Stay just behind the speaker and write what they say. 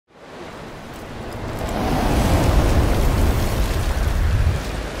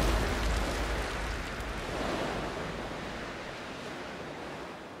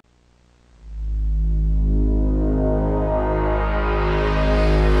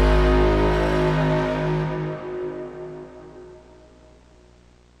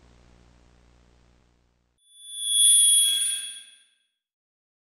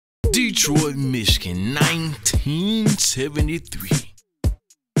Detroit, Michigan, 1973.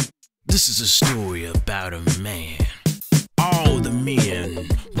 This is a story about a man all the men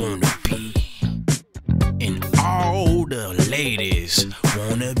wanna be, and all the ladies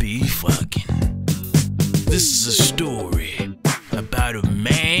wanna be fucking. This is a story about a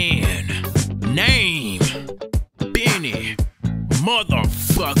man named Benny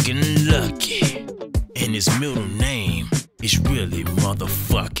motherfucking Lucky, and his middle name is really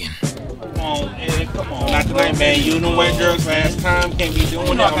motherfucking. Come on, Eddie, come on. Not tonight, man. You didn't wear drugs last time. Can't be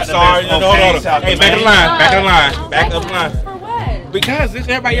doing that. I'm sorry. No, hold on. Hey, back of the line. Back of the line. Back up the line. For what? Because this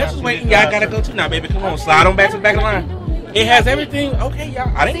everybody else is waiting. Y'all gotta go too now, baby. Come on, slide on back to the back of the line. It has everything. Okay,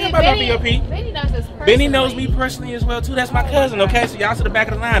 y'all. I didn't know about my BOP. Benny knows this personally. Benny knows me personally as well too. That's my cousin. Okay, so y'all to the back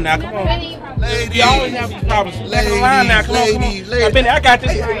of the line now. Come on. Ladies, You always have these problems. Back of the line now. Come on, come on. Now, Benny, I got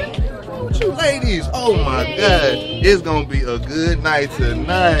this. You ladies, oh my God, it's gonna be a good night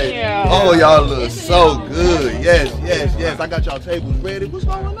tonight. Yeah. Oh, y'all look so good. Yes, yes, yes. I got y'all tables ready. What's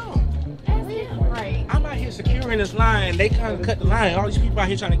going on? Right. I'm out here securing this line. They kind of cut the line. All these people out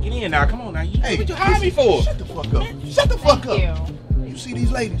here trying to get in now. Come on now. Hey, what you hired me for? Shut the fuck up. Shut the fuck up. You see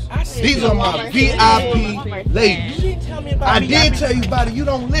these ladies? I see These are my VIP ladies. You didn't tell me about I VIP. did tell you about it. You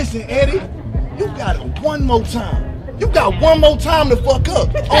don't listen, Eddie. You got it one more time. You got one more time to fuck up.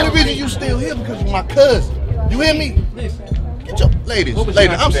 Only reason you still here because you're my cousin. You hear me? Listen. Get your ladies. What was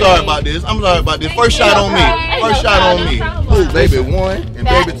Ladies, your I'm today? sorry about this. I'm sorry about this. First shot on me. First shot on me. Ooh, baby one and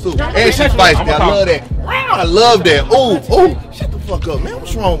baby two. And she spicy. I love that. I love that. Ooh, ooh. Shut the fuck up, man.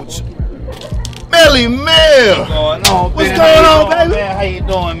 What's wrong with you? Melly Mel. What's going on, What's baby? going on, baby? Man, how you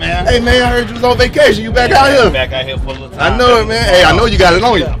doing, man? Hey, man, I heard you was on vacation. You back out here? Back out here for a little time. I know it, man. Hey, I know you got it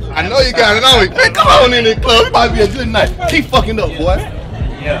on you. I know you got it on you. Man, come on in this club. It might be a good night. Keep fucking up, boy.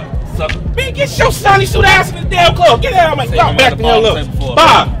 Yeah. So, Man, get your sonny suit ass in this damn club. Get out of my y'all back the hell up.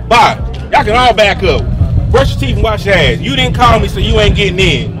 Bye. Y'all can all back up. Brush your teeth and wash your ass. You didn't call me, so you ain't getting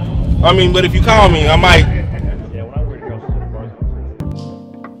in. I mean, but if you call me, I might.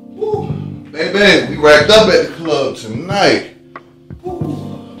 Baby, we racked up at the club tonight.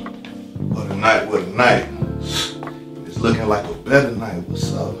 What a night, what a night. It's looking like a better night.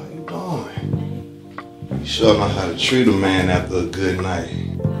 What's up? How you doing? You sure know how to treat a man after a good night.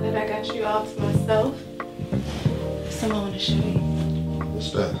 Now that I got you all to myself, something I want to show you.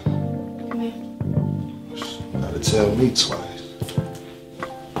 What's that? Come here. Gotta tell me twice.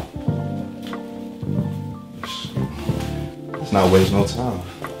 Let's not waste no time.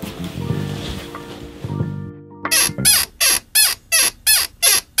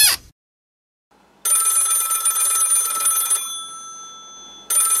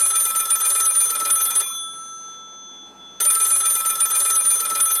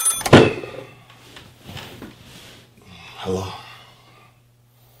 Hello.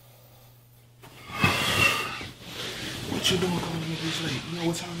 What you doing calling me this late? You know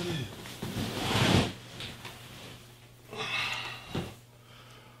what time it is?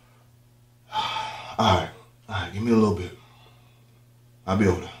 Alright, give me a little bit. I'll be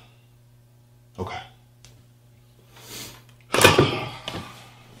over there. Okay.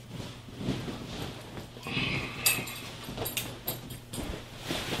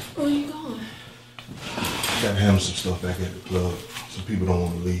 Where you going? Gotta handle some stuff back at the club. Some people don't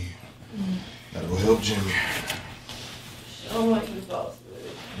want to leave. Gotta go help Jimmy. I don't want you to fall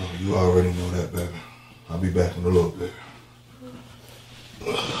asleep. No, you already know that, baby. I'll be back in a little bit.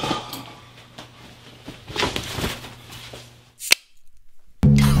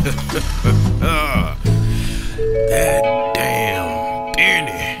 That damn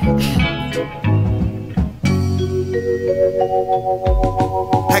Benny.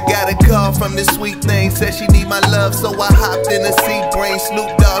 I got a call from this sweet thing, said she need my love, so I hopped in the seat, brain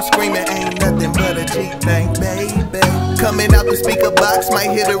Snoop Dogg screaming, ain't nothing but a G thing, baby. Coming out the speaker box, might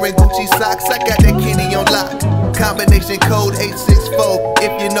hit her in Gucci socks, I got that kitty on lock. Combination code 864,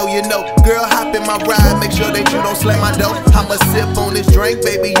 if you know, you know. Girl, hop in my ride, make sure that you don't slam my dough. I'ma sip on this drink,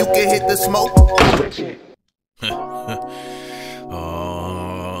 baby, you can hit the smoke.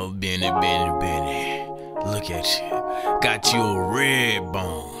 Oh, Benny. Look at you. Got you a red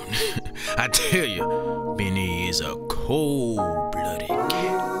bone. I tell you, Benny is a cold-blooded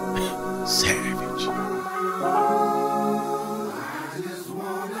cat. Savage.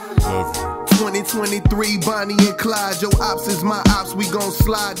 Love you. 2023, Bonnie and Clyde. Your ops is my ops, we gon'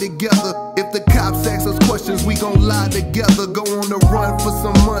 slide together. If the cops ask us questions, we gon' lie together. Go on the run for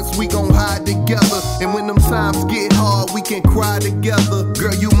some months, we gon' hide together. And when them times get hard, we can cry together.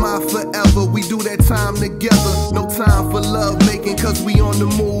 Girl, you mine forever, we do that time together. No time for love making, cause we on the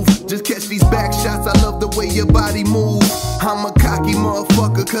move. Just catch these back shots, I love the way your body moves. I'm a cocky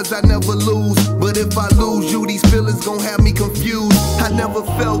motherfucker, cause I never lose. But if I lose you, these feelings gon' have me confused. I never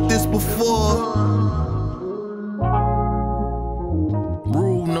felt this before.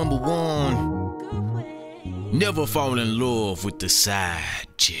 Rule number 1, never fall in love with the side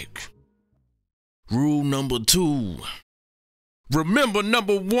chick. Rule number 2, remember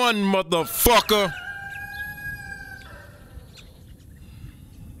number 1, motherfucker.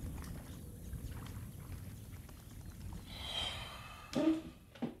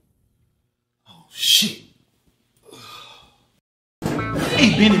 Shit.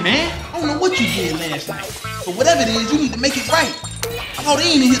 Hey, Benny, man. I don't know what you did last night. But whatever it is, you need to make it right. I thought they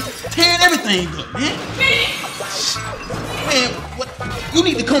ain't in here tearing everything up, man. Man, what? You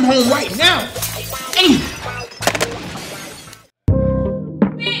need to come home right now. Hey.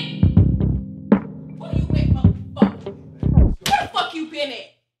 Ben! Where you at, motherfucker? Where the fuck you been at?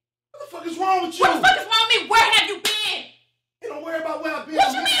 What the fuck is wrong with you? What the fuck is wrong with me? Where have you been? You don't worry about where I've been.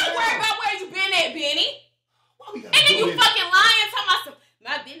 What you mean don't worry about where you been at, Benny? Why we gotta And then do you this? fucking lying, talking about some,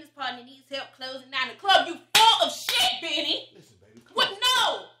 my business partner needs help closing down the club. You full of shit, Benny. Listen, baby. What?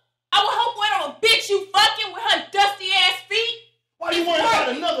 No. I would hope one of a bitch you fucking with her dusty ass feet. Why you worry about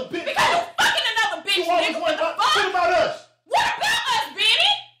another bitch? Because you fucking another bitch, You always nigga. worry What the about, fuck? what about us? What about us,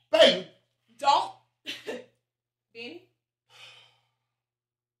 Benny? Baby. Don't. Benny?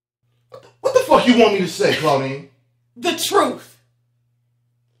 What the fuck you want me to say, Claudine? The truth.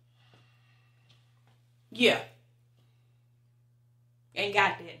 Yeah. Ain't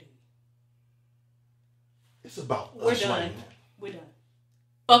got that, dude. It's about We're us done. right now. We're done.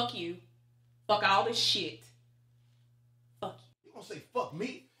 Fuck you. Fuck all this shit. Fuck you. You gonna say fuck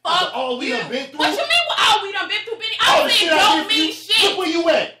me? Fuck After all we you. done been through? What you mean what all we done been through, Benny? All I the said shit I don't did for mean you. shit. Look where you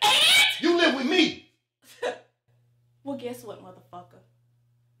at. And? You live with me. Well, guess what, motherfucker?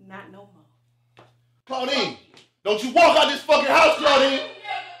 Not no more. Claudine, don't you walk out this fucking house, Claudine.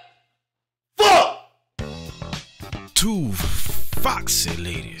 Fuck! 2 foxy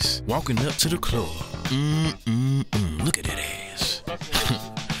ladies walking up to the club. Look at that ass.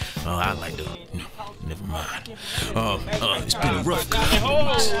 Oh, I like the. No, never mind. It's been a rough couple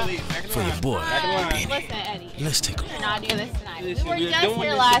weeks for your boy, Benny. Listen, Eddie. Let's take a We're look. not doing this tonight. Listen, We were we're just doing here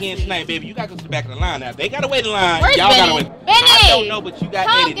this last again week. tonight, baby. You gotta go to the back of the line now. They gotta wait in line. Where's Y'all gotta Benny? wait. Benny! I don't know, but you got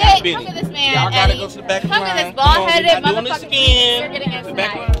Come Eddie, not Benny. come get this man, Y'all gotta Eddie. go to the back of the Come line. get this Come on, bald-headed we not doing this motherfucker. again. You're getting To it the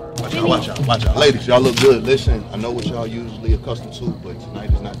back tonight. line. Watch out. Ladies, y'all look good. Listen, I know what y'all usually accustomed to, but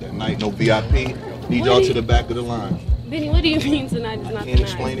tonight is not that night. No VIP. Need y'all to the back of the line. Benny, what do you mean tonight is not Can't the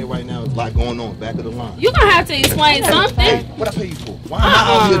explain night? it right now. There's a lot going on. Back of the line. You're gonna have to explain something. Hey, what I pay you for? Why am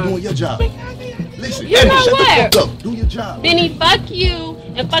I out here doing your job? Listen, You Eddie, know shut what? the fuck up. Do your job. Benny, fuck you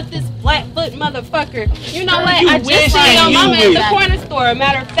and fuck this Blackfoot motherfucker. You know what? You I wish just saw and your you mama at the wish. corner store.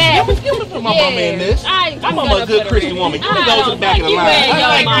 Matter of fact. You can put my mama in this. I'm My mama gonna a good put her Christian in. woman. You I can go to the don't back of fuck the you line. and I your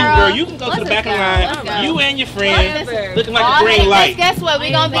like you, mama. girl. You can go to the back of the line. You and your friends looking like a green light. Guess what?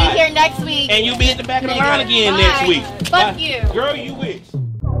 We're going to be here next week. And you'll be at the back of the line again next week. Fuck you. Girl, you wish. In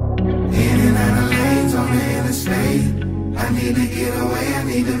and out of lanes on the interstate. I need to get away, I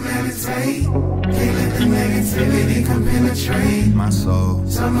need to meditate. Can't let the negativity come penetrate my soul.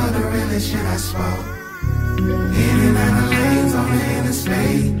 Some of the realest shit I spoke. In and out of lanes on the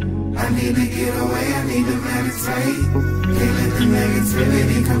interstate. I need to get away, I need to meditate. Can't let the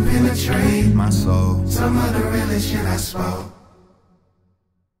negativity come penetrate my soul. Some of the realest shit I spoke.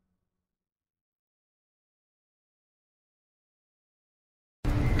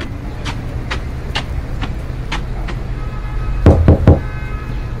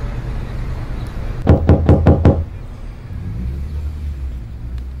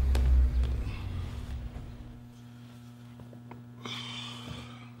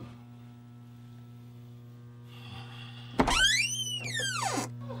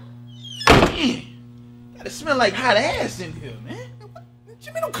 Gotta smell like hot ass in here, man.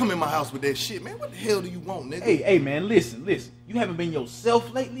 Jimmy, don't come in my house with that shit, man. What the hell do you want, nigga? Hey, man, listen. You haven't been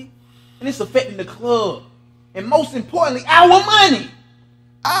yourself lately, and it's affecting the club. And most importantly, our money.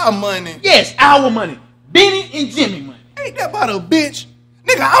 Our money. Yes, our money. Benny and Jimmy money. Ain't that about a bitch?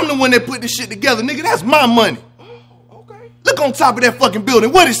 Nigga, I'm the one that put this shit together, nigga. That's my money. Oh, okay. Look on top of that fucking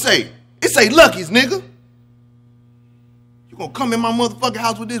building. What it say? It say Lucky's, nigga. You gonna come in my motherfucking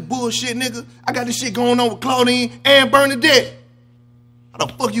house with this bullshit, nigga? I got this shit going on with Claudine and Bernadette. I How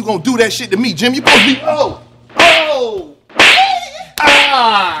the fuck you gonna do that shit to me, Jim? You supposed to be,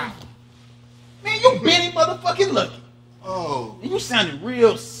 Man, you Benny motherfucking Lucky. Oh. And you sounding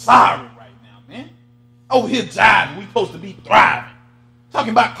real sorry right now, man. Over here jiving, we supposed to be thriving.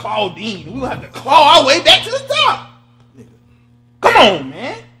 Talking about Claudine, and we gonna have to claw our way back to the top. Nigga. Come on,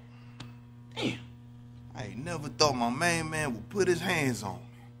 man. Damn. I ain't never thought my main man would put his hands on me.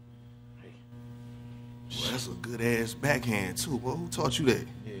 Well, that's a good ass backhand too, boy. Who taught you that?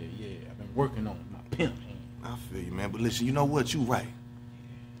 Yeah. I've been working on my pimp hand. I feel you, man. But listen, you know what? You right.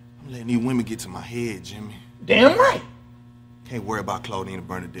 I'm letting these women get to my head, Jimmy. Damn right. Can't worry about Claudine and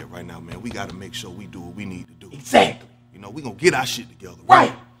Bernadette right now, man. We gotta make sure we do what we need to do. Exactly. You know, we gonna get our shit together.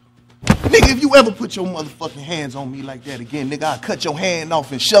 Right. Nigga, if you ever put your motherfucking hands on me like that again, nigga, I'll cut your hand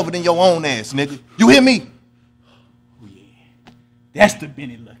off and shove it in your own ass, nigga. You hear me? Oh, yeah. That's the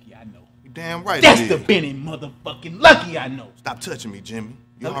Benny Lucky I know. You damn right. That's the Benny motherfucking Lucky I know. Stop touching me, Jimmy.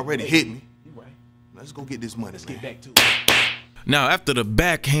 You already hit me. You right. Let's go get this money, Let's man. get back to it. Now, after the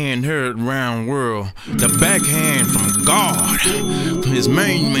backhand heard round world, the backhand from God, from his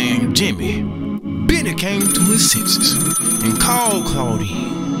main man, Jimmy, Benny came to his senses and called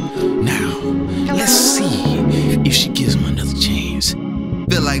Claudine. Now, let's see if she gives him another chance.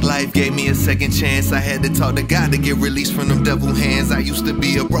 Feel like life gave me a second chance. I had to talk to God to get released from them devil hands. I used to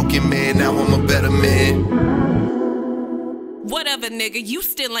be a broken man, now I'm a better man. Whatever, nigga, you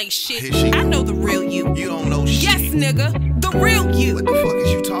still ain't shit. I know the real you. You don't know shit. Yes, nigga, the real you. What the fuck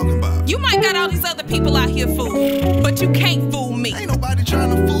is you talking about? You might got all these other people out here fooled, but you can't fool me. Ain't nobody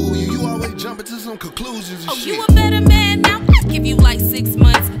trying to fool you. You always jumping to some conclusions and shit. You a better man now. I give you like 6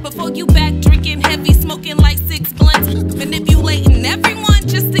 months before you back drinking heavy, smoking like 6 blunts, manipulating everyone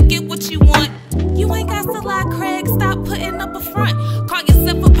just to get what you want. You ain't got to lie, Craig. Stop putting up a front. Call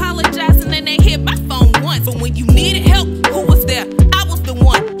yourself apologizing and they hit my phone once. But when you needed help, who was there? I was the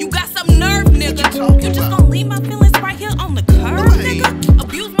one. You got some nerve, nigga. You just gonna leave my feelings right here on the curb, nigga?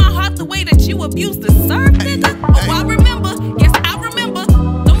 Abuse my heart the way that you abused the serve, nigga? Oh, I remember. Yes, I remember.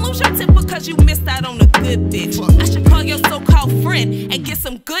 Don't lose your temper cause you missed out on a good bitch. I should call your so-called friend and get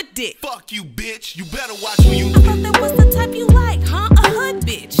some good dick. Fuck you, bitch. You better watch who you. I thought that was the type you like, huh? A hood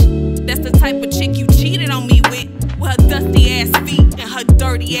bitch. That's the type of chick you cheated on me with her dusty ass feet and her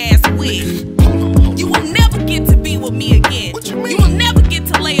dirty ass wig. You will never get to be with me again. What you mean? You will never get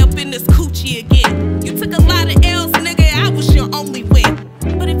to lay up in this coochie again. You took a lot of L's, nigga, I was your only win.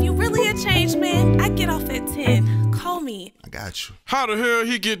 But if you really a changed man, I get off at 10. Call me. I got you. How the hell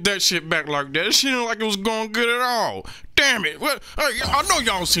he get that shit back like that? It shit ain't like it was going good at all. Damn it. What? I know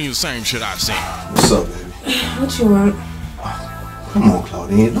y'all seen the same shit I seen. What's up, baby? What you want? Come on,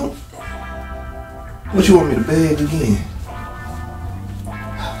 Claudine. Don't. What you want me to beg again?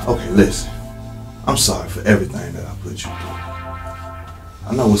 Okay, listen. I'm sorry for everything that I put you through.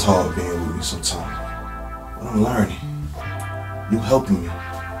 I know it's hard being with me sometimes, but I'm learning. You helping me.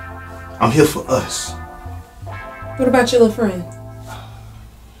 I'm here for us. What about your little friend?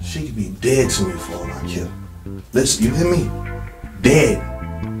 She could be dead to me for all I care. Listen, you hear me? Dead.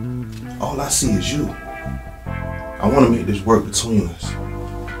 All I see is you. I want to make this work between us. I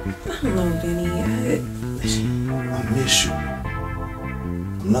don't know, Benny. Listen, I miss you.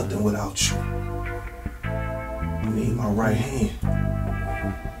 I'm nothing without you. I need my right hand.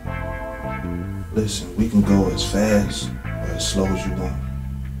 Listen, we can go as fast or as slow as you want.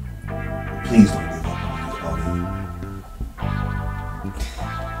 But please don't give up on me, Claudine.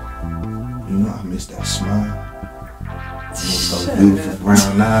 You know I miss that smile. I miss those beautiful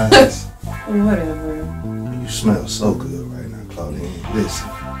brown eyes. Whatever. You smell so good right now, Claudine. Listen,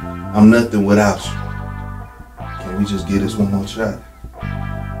 I'm nothing without you. Can we just get this one more shot?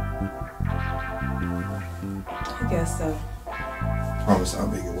 I guess so. Promise I'll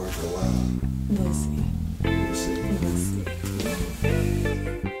make it work for a while. We'll see. We'll see. We'll see.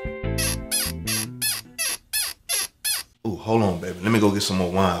 Ooh, hold on, baby. Let me go get some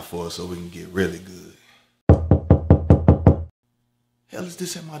more wine for us so we can get really good. Hell is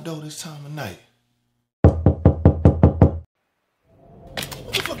this at my door this time of night?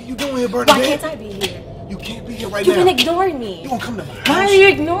 What the fuck are you doing here, Bernadette? Why can't I be here? You can't be here right You've now. been ignoring me. You gonna come to my house? Why are you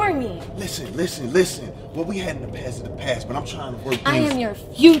ignoring me? Listen. What we had in the past is the past, but I'm trying to work things. I am your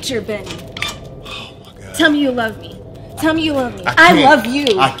future, Benny. Oh my God. Tell me you love me. Tell me you love me. I I love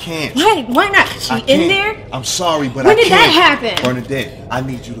you. I can't. Why not? She in there? I'm sorry, but When I can't. did that happen? Bernadette, I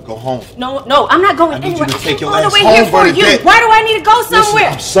need you to go home. No, I'm not going I need anywhere. you to take your I'm all ass the way home, here for Bernadette. you. Why do I need to go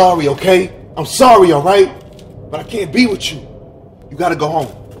somewhere? Listen, I'm sorry, okay? I'm sorry, all right? But I can't be with you. You gotta go home.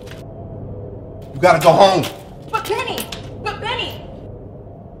 You gotta go home. But Benny.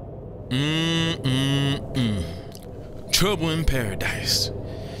 trouble in paradise.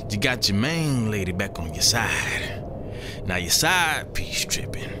 You got your main lady back on your side. Now your side piece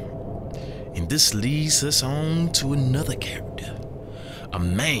tripping. And this leads us on to another character. A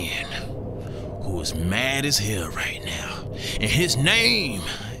man who is mad as hell right now. And his name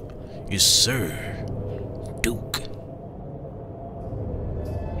is Sir Duke.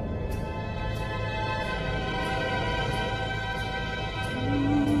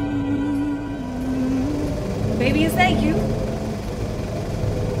 Baby, is that you?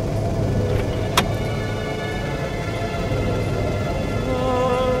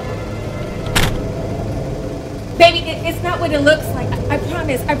 Baby, it's not what it looks like. I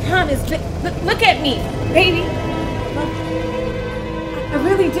promise. Look at me, baby. I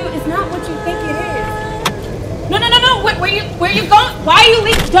really do. It's not what you think it is. No. Where you going? Why are you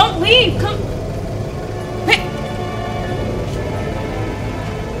leaving? Don't leave. Come. Hey.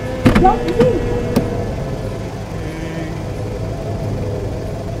 Don't leave.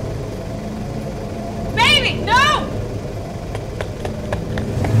 Baby, no.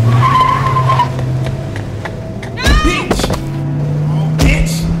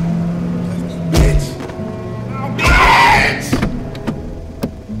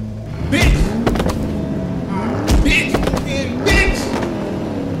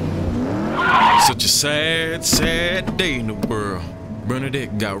 Such a sad day in the world.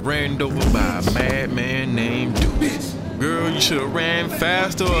 Bernadette got ran over by a madman named Duke. Girl, you should have ran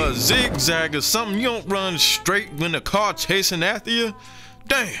faster or zigzag or something. You don't run straight when the car chasing after you.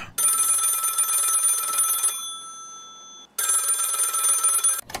 Damn.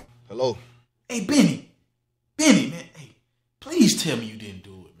 Hello. Hey, Benny, man. Hey, please tell me you didn't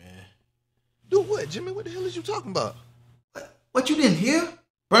do it, man. Do what, Jimmy? What the hell is you talking about? What you didn't hear?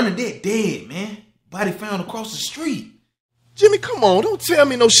 Bernadette dead, man. Body found across the street. Jimmy, come on. Don't tell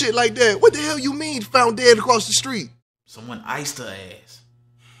me no shit like that. What the hell you mean found dead across the street? Someone iced her ass.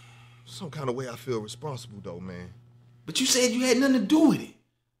 Some kind of way I feel responsible, though, man. But you said you had nothing to do with it.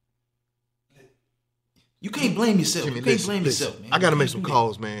 You can't blame yourself. Jimmy, you can't blame yourself, man. I gotta make some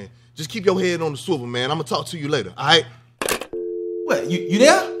calls, man. Just keep your head on the swivel, man. I'm gonna talk to you later, all right? What, you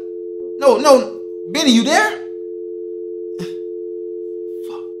there? No, Benny, you there?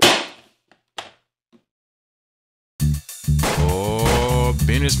 Oh,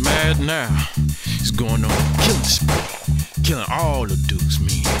 Benny's mad now. He's going on a killing spree, killing all the Duke's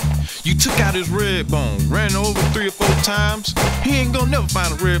men. You took out his red bone, ran over 3 or 4 times. He ain't gonna never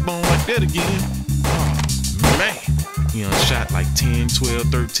find a red bone like that again. Oh, man. He done shot like 10, 12,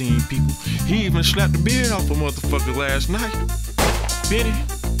 13 people. He even slapped the beard off a motherfucker last night. Benny,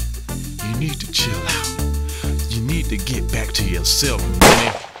 you need to chill out. You need to get back to yourself,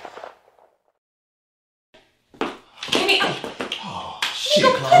 Benny. Shit,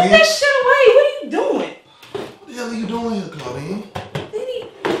 Put Claudine. that shit away. What are you doing? What the hell are you doing here, Claudine? Benny.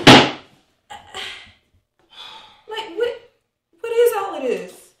 Like, what is all of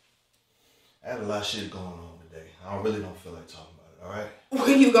this? I have a lot of shit going on today. I really don't feel like talking about it, all right? Well,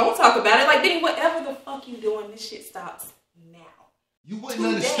 you gonna talk about it? Like, Benny, whatever the fuck you doing, this shit stops now. You wouldn't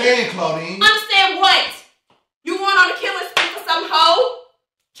understand, Claudine. Understand what? You going on a killing spree for some hoe?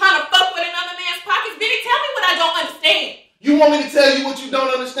 Trying to fuck with another man's pockets? Benny, tell me what I don't understand. You want me to tell you what you don't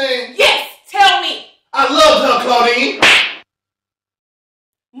understand? Yes, tell me. I loved her, Claudine.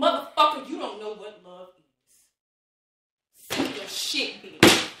 Motherfucker, you don't know what love is. See your shit, Benny.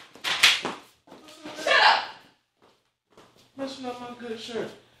 Shut up. Messing up my good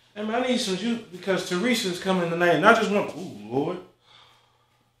shirt. Hey, man, I need some juice because Teresa's coming tonight, and I just want. Ooh, Lord.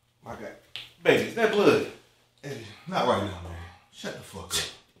 My God. Baby, is that blood? Eddie, not right now, man. Shut the fuck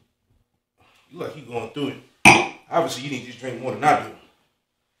up. You like you going through it. Obviously, you need to just drink more than I do.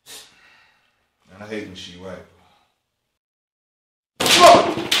 Man, I hate when she right,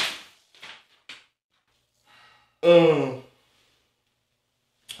 bro.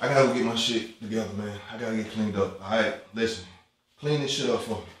 I gotta go get my shit together, man. I gotta get cleaned up. All right, listen. Clean this shit up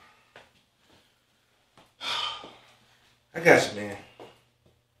for me. I got you, man.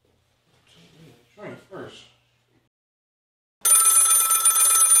 Drink first.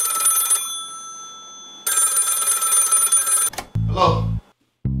 Hello?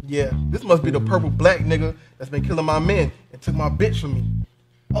 Yeah, this must be the purple black nigga that's been killing my men and took my bitch from me.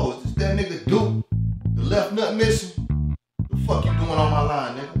 Oh, is this that nigga Duke? The left nut missing? The fuck you doing on my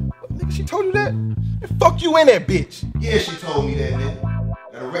line, nigga? What, nigga, she told you that? And fuck you in that bitch. Yeah, she told me that, nigga.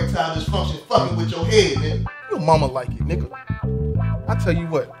 Got erectile dysfunction fucking with your head, nigga. Your mama like it, nigga. I tell you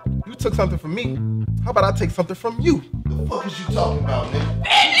what, you took something from me. How about I take something from you? The fuck is you talking about, nigga?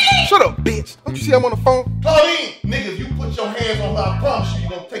 Shut up, bitch. Don't you see I'm on the phone? Claudine! Nigga, if you put your hands on her, I promise you, you're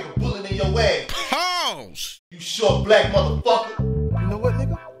gonna take a bullet in your ass. Pause! You short black motherfucker. You know what,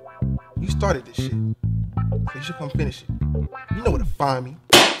 nigga? You started this shit. So you should come finish it. You know where to find me.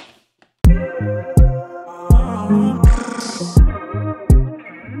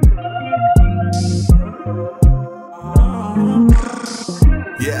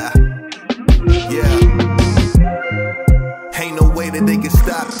 Yeah. Ain't no way that they can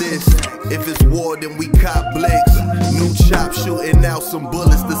stop this. If it's war, then we cop blicks. New chop shooting out some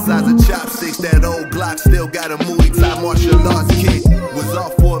bullets the size of chopsticks. That old Glock still got a Muay Thai martial arts kit. Was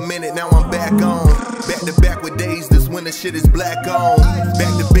off for a minute, now I'm back on. Back to back with days, this winter shit is black on.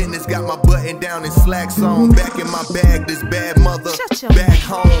 Back to business, got my button down and slacks on. Back in my bag, this bad mother, back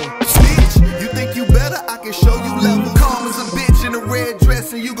home. Bitch, you think you better? I can show you level. Calm as a bitch in a red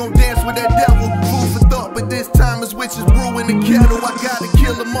dress and you gon' dance with that devil. Food for thought, but this time it's witches brewing the kettle. I gotta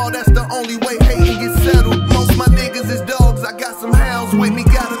kill them all, that's the only way hating gets settled. Most my niggas is dogs, I got some hounds with me.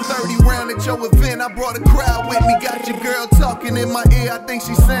 Got a 30 round at your event, I brought a crowd with me. Got your girl talking in my ear, I think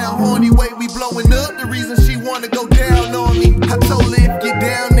she sound horny. Way we blowing up, the reason she wanna go down on me. I told her if you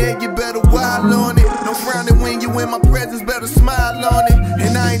down there, you better wild on it. No frowning when you in my presence, better smile on it.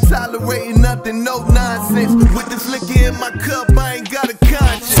 And I ain't tolerating nothing, no nonsense. With this liquor in my cup, I ain't got a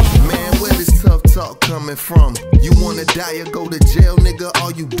conscience. Man, where this tough talk coming from? You wanna die or go to jail, nigga?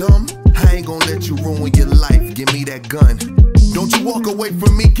 Are you dumb? I ain't gonna let you ruin your life, give me that gun. Don't you walk away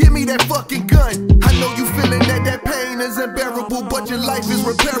from me, give me that fucking gun. I know you feeling that pain is unbearable, but your life is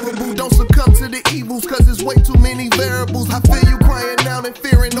repairable. Don't succumb to the evils, cause there's way too many variables. I feel you crying out and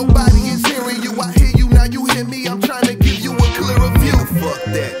fearing nobody is hearing you. I hear you, now you hear me, I'm trying to give you a clearer view. Fuck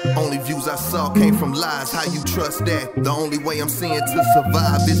that, only views I saw came from lies, how you trust that? The only way I'm seeing to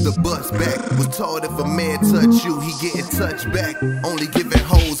survive is the bus back. Was taught if a man touch you, he getting touched back. Only giving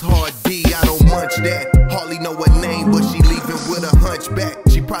hoes hard D, I don't munch that. Hardly know her name, but she leaving with a hunchback.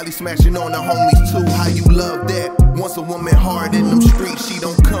 She probably smashing on the homies too, how you love that? Once a woman hard in them streets, she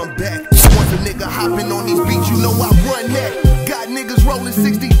don't come back. Once a nigga hopping on these beats, you know I run that. Got niggas rolling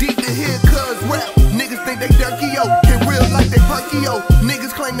 60 deep to hear cuz rap. Niggas think they Dirkie-O, in real life they Punky-O.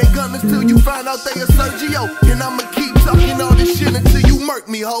 Niggas claim they gunners till you find out they a Sergio. And I'ma keep talking all this shit until you murk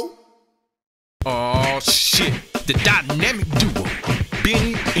me, ho. Oh shit, the dynamic duo,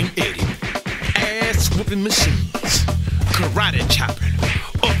 Benny and Eddie. Ass whooping machines, karate chopping,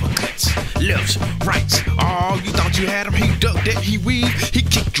 uppercuts, lefts, rights. Oh, you thought you had him, he ducked that, he weaved, he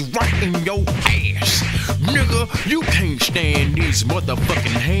kicked you right in your ass. Nigga, you can't stand these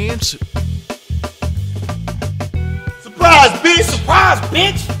motherfucking hands. Surprise, bitch! Surprise,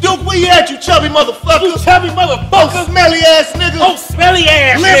 bitch! Duke, where you at, you chubby motherfucker? You chubby motherfucker! Smelly ass nigga! Oh, smelly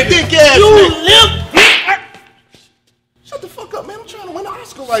ass lip nigga! dick ass you nigga! lip dick! Shut the fuck up, man. I'm trying to win an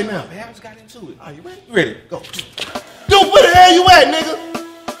Oscar right now. Man, I just got into it. Are you ready? Ready? Go. Duke, where the hell you at, nigga?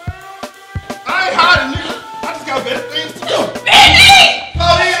 I ain't hiding, nigga. I just got better things to do. Benny!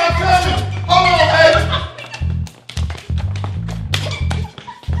 Oh, yeah, I'm coming. Hold on, baby.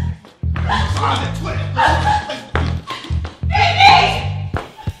 Find that Twitter.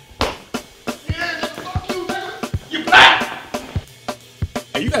 You black!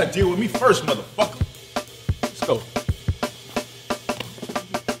 Hey, you gotta deal with me first, motherfucker. Let's go.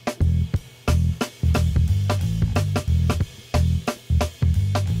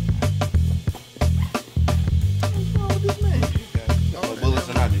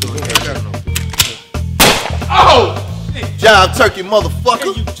 Oh! Jive turkey,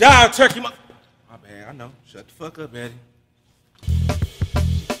 motherfucker. Hey, you jive turkey, My bad, I know. Shut the fuck up, Eddie.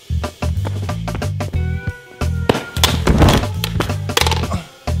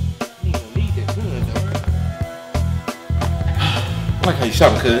 I like how you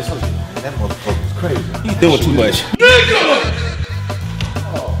shot me, cuz. That motherfucker's crazy. You doing too much.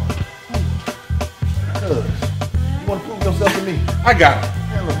 Cuz, you wanna prove yourself to me? I got it.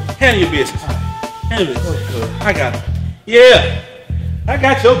 Handle your business. Handle your business. I got it. Yeah. I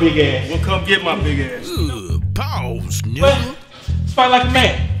got your big ass. Well, come get my big ass. Pause, nigga. Well, let's fight like a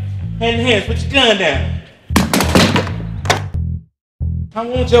man. Hand in hands, put your gun down. I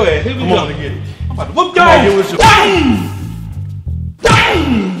want your ass. Here we go. To get it. I'm about to whoop your ass.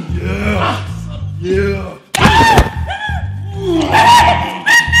 Yeah. Yeah.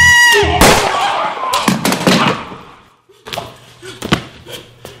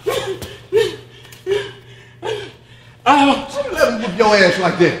 Let me whip your ass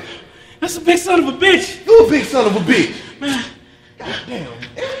like that. That's a big son of a bitch. You a big son of a bitch. Man. God damn.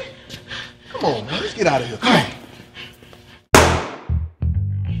 Come on, man. Let's get out of here. All right.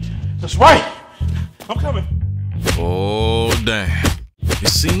 That's right. I'm coming. Oh, damn. It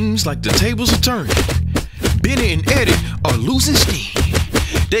seems like the tables are turning. Benny and Eddie are losing steam.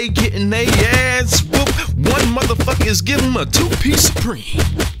 they getting their ass whooped. One motherfucker is giving them a 2-piece Supreme.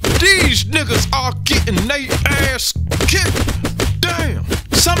 These niggas are getting their ass kicked. Damn,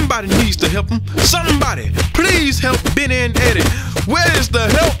 somebody needs to help them. Somebody, please help Benny and Eddie. Where is the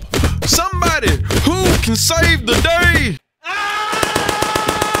help? Somebody who can save the day.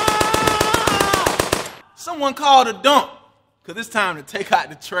 Someone called a dump, cause it's time to take out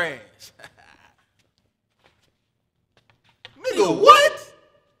the trash. Nigga, what?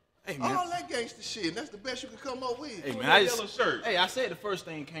 Hey man. All that gangster shit. That's the best you can come up with. Hey man, I said the first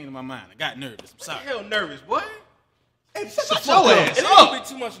thing came to my mind. I got nervous. I'm sorry. What the hell nervous, boy? Hey, shut the Shut fuck your up. ass It up. ain't be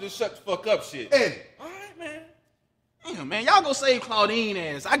too much of this shut the fuck up shit. Hey. Alright, man. Damn, man, y'all go save Claudine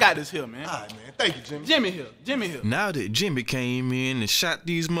ass. I got this here, man. All right, man. Thank you, Jimmy. Jimmy here. Now that Jimmy came in and shot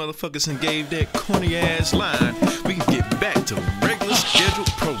these motherfuckers and gave that corny ass line, we can get back to regular scheduled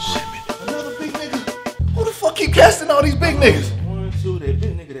programming. Another big nigga? Who the fuck keep casting all these big niggas? 1, 2, that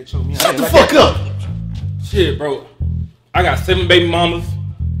big nigga that choked me out. Shut the fuck up. Shit, bro. I got 7 baby mamas,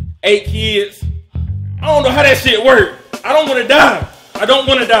 8 kids. I don't know how that shit work. I don't want to die. I don't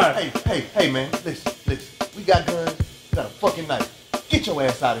want to die. Hey, man. Listen. We got guns. We got a fucking knife. Get your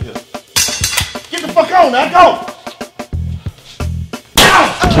ass out of here. Get the fuck on now. Go.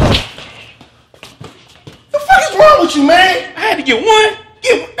 The fuck is wrong with you, man? I had to get one.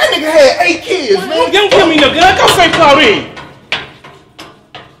 That nigga had 8 kids, man. Don't give me no gun. Go save Claudine.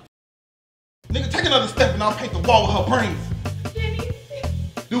 Nigga, take another step and I'll paint the wall with her brains.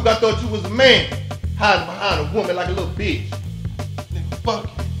 Dude, I thought you was a man. Hiding behind a woman like a little bitch. Nigga, fuck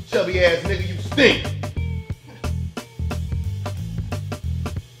you. Chubby ass nigga, you stink.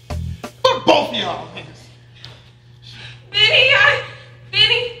 Fuck both of y'all niggas. Benny,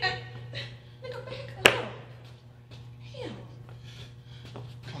 nigga, back up. Damn.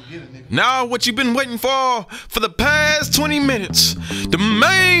 Come get it, nigga. Now what you been waiting for the past 20 minutes. The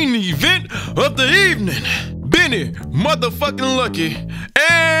main event of the evening. Benny motherfucking Lucky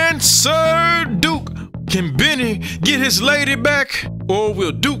and Sir Duke. Can Benny get his lady back, or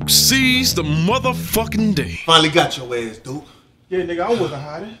will Duke seize the motherfucking day? Finally got your ass, Duke. Yeah, nigga, I wasn't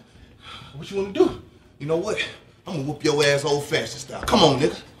hiding. What you wanna do? You know what? I'm gonna whoop your ass old-fashioned style. Come on,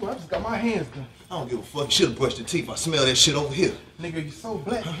 nigga. Well, I just got my hands done. I don't give a fuck. You should've brushed your teeth. I smell that shit over here. Nigga, you so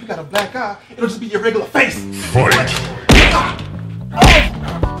black. You got a black eye. It'll just be your regular face.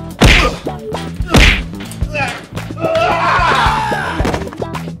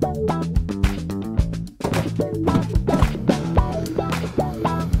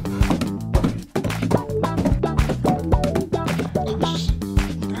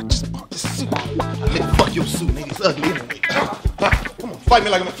 Nigga, fuck your suit, nigga. It's ugly anyway. Come on, fight me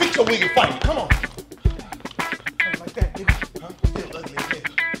like I'm gonna fix your wig and fight me. Come on. Like that, nigga. Huh? Still ugly as hell.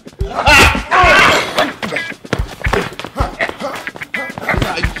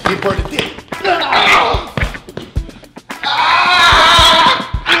 Now you get burned to death.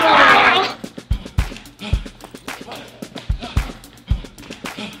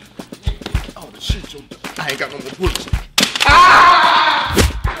 Oh, shit, yo. I ain't got no more bullets.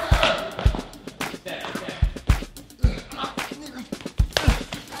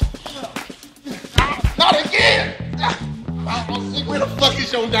 Not again! Where the fuck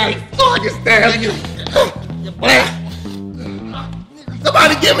is your knife? So I can stab you. You black.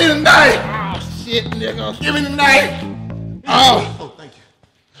 Somebody give me the knife! Oh, shit, nigga. Give me the knife! Oh, thank you.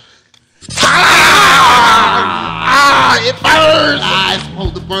 It burns! It's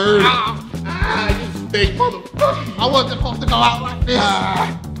supposed to burn. You stink, motherfucker. I wasn't supposed to go out like this.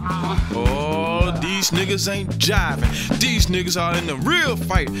 Oh, these niggas ain't jiving. These niggas are in the real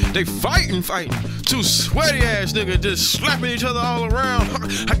fight. They fighting. Two sweaty ass niggas just slapping each other all around.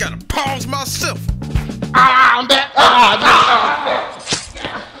 I gotta pause myself. I'm back.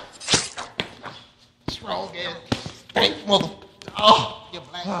 Strong ass. Stink, mother. Oh, you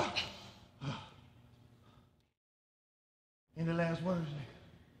black. Any last words, nigga?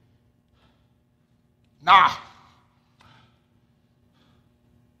 Nah.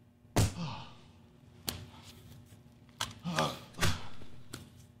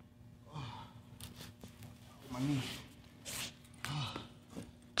 My knee.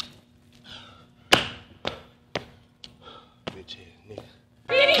 Bitch ass nigga.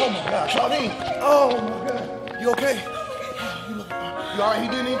 Oh my God, Claudine. Oh my God. You okay? You alright? He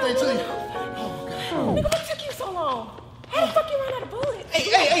did anything to you? Oh my God. Nigga, what took you so long? How the fuck you run out of bullets?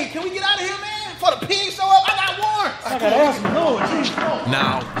 Hey, can we get out of here, man? Before the pigs show up, I got warrants. I gotta ask him, Lord, jeez.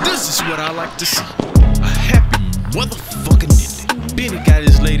 Now, this is what I like to see. A happy motherfucking ending. Benny got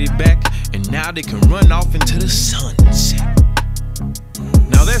his lady back, and now they can run off into the sunset.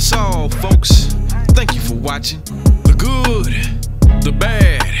 Now that's all, folks. Thank you for watching. The good, the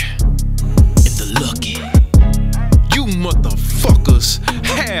bad, and the lucky. You motherfuckers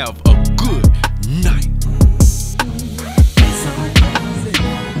have a good night.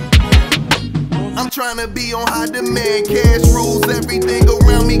 I'm tryna be on high demand, cash rules everything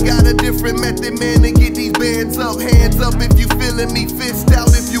around me. Got a different method, man, to get these bands up. Hands up if you feeling me, fist out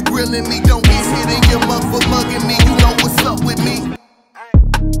if you grilling me. Don't get hit in your mouth for mugging me, you know what's up with me.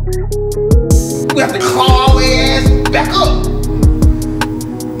 We have to claw our ass back up.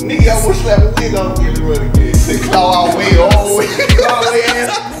 Nigga, I almost slapped a wig off and get it again. They claw our way all the way. Claw our way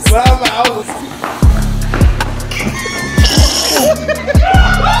ass. But I'm out.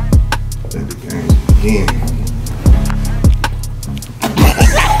 Let the game begin.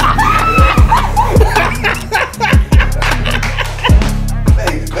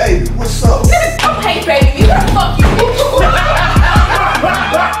 Baby, what's up? Hey, baby, you gotta fuck you.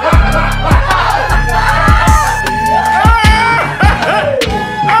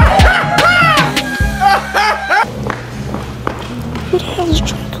 What the hell is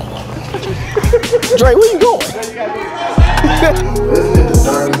Dre going? Dre, where you going? Isn't it the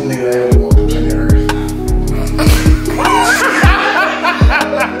darkest nigga that ever walked on the earth?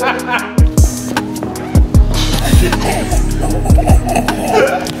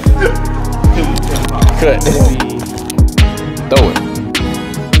 Cut. Throw it.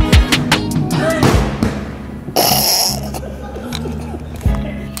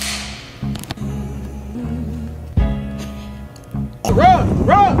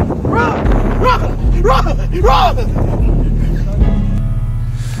 Run!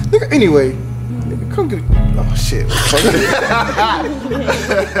 Nigga, anyway, nigga, come get it. Oh shit.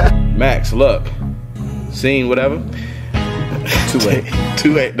 Max, look. Scene, whatever. Too late.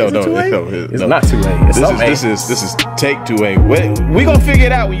 Too late. No, no, too late? no. It's not too late. It's This is take 2A. We gonna figure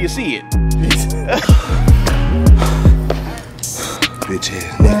it out when you see it. Bitch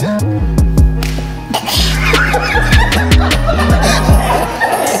ass nigga.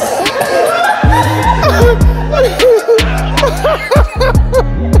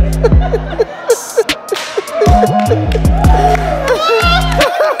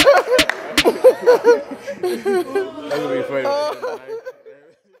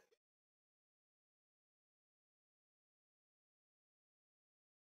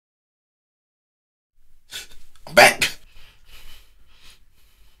 I'm back.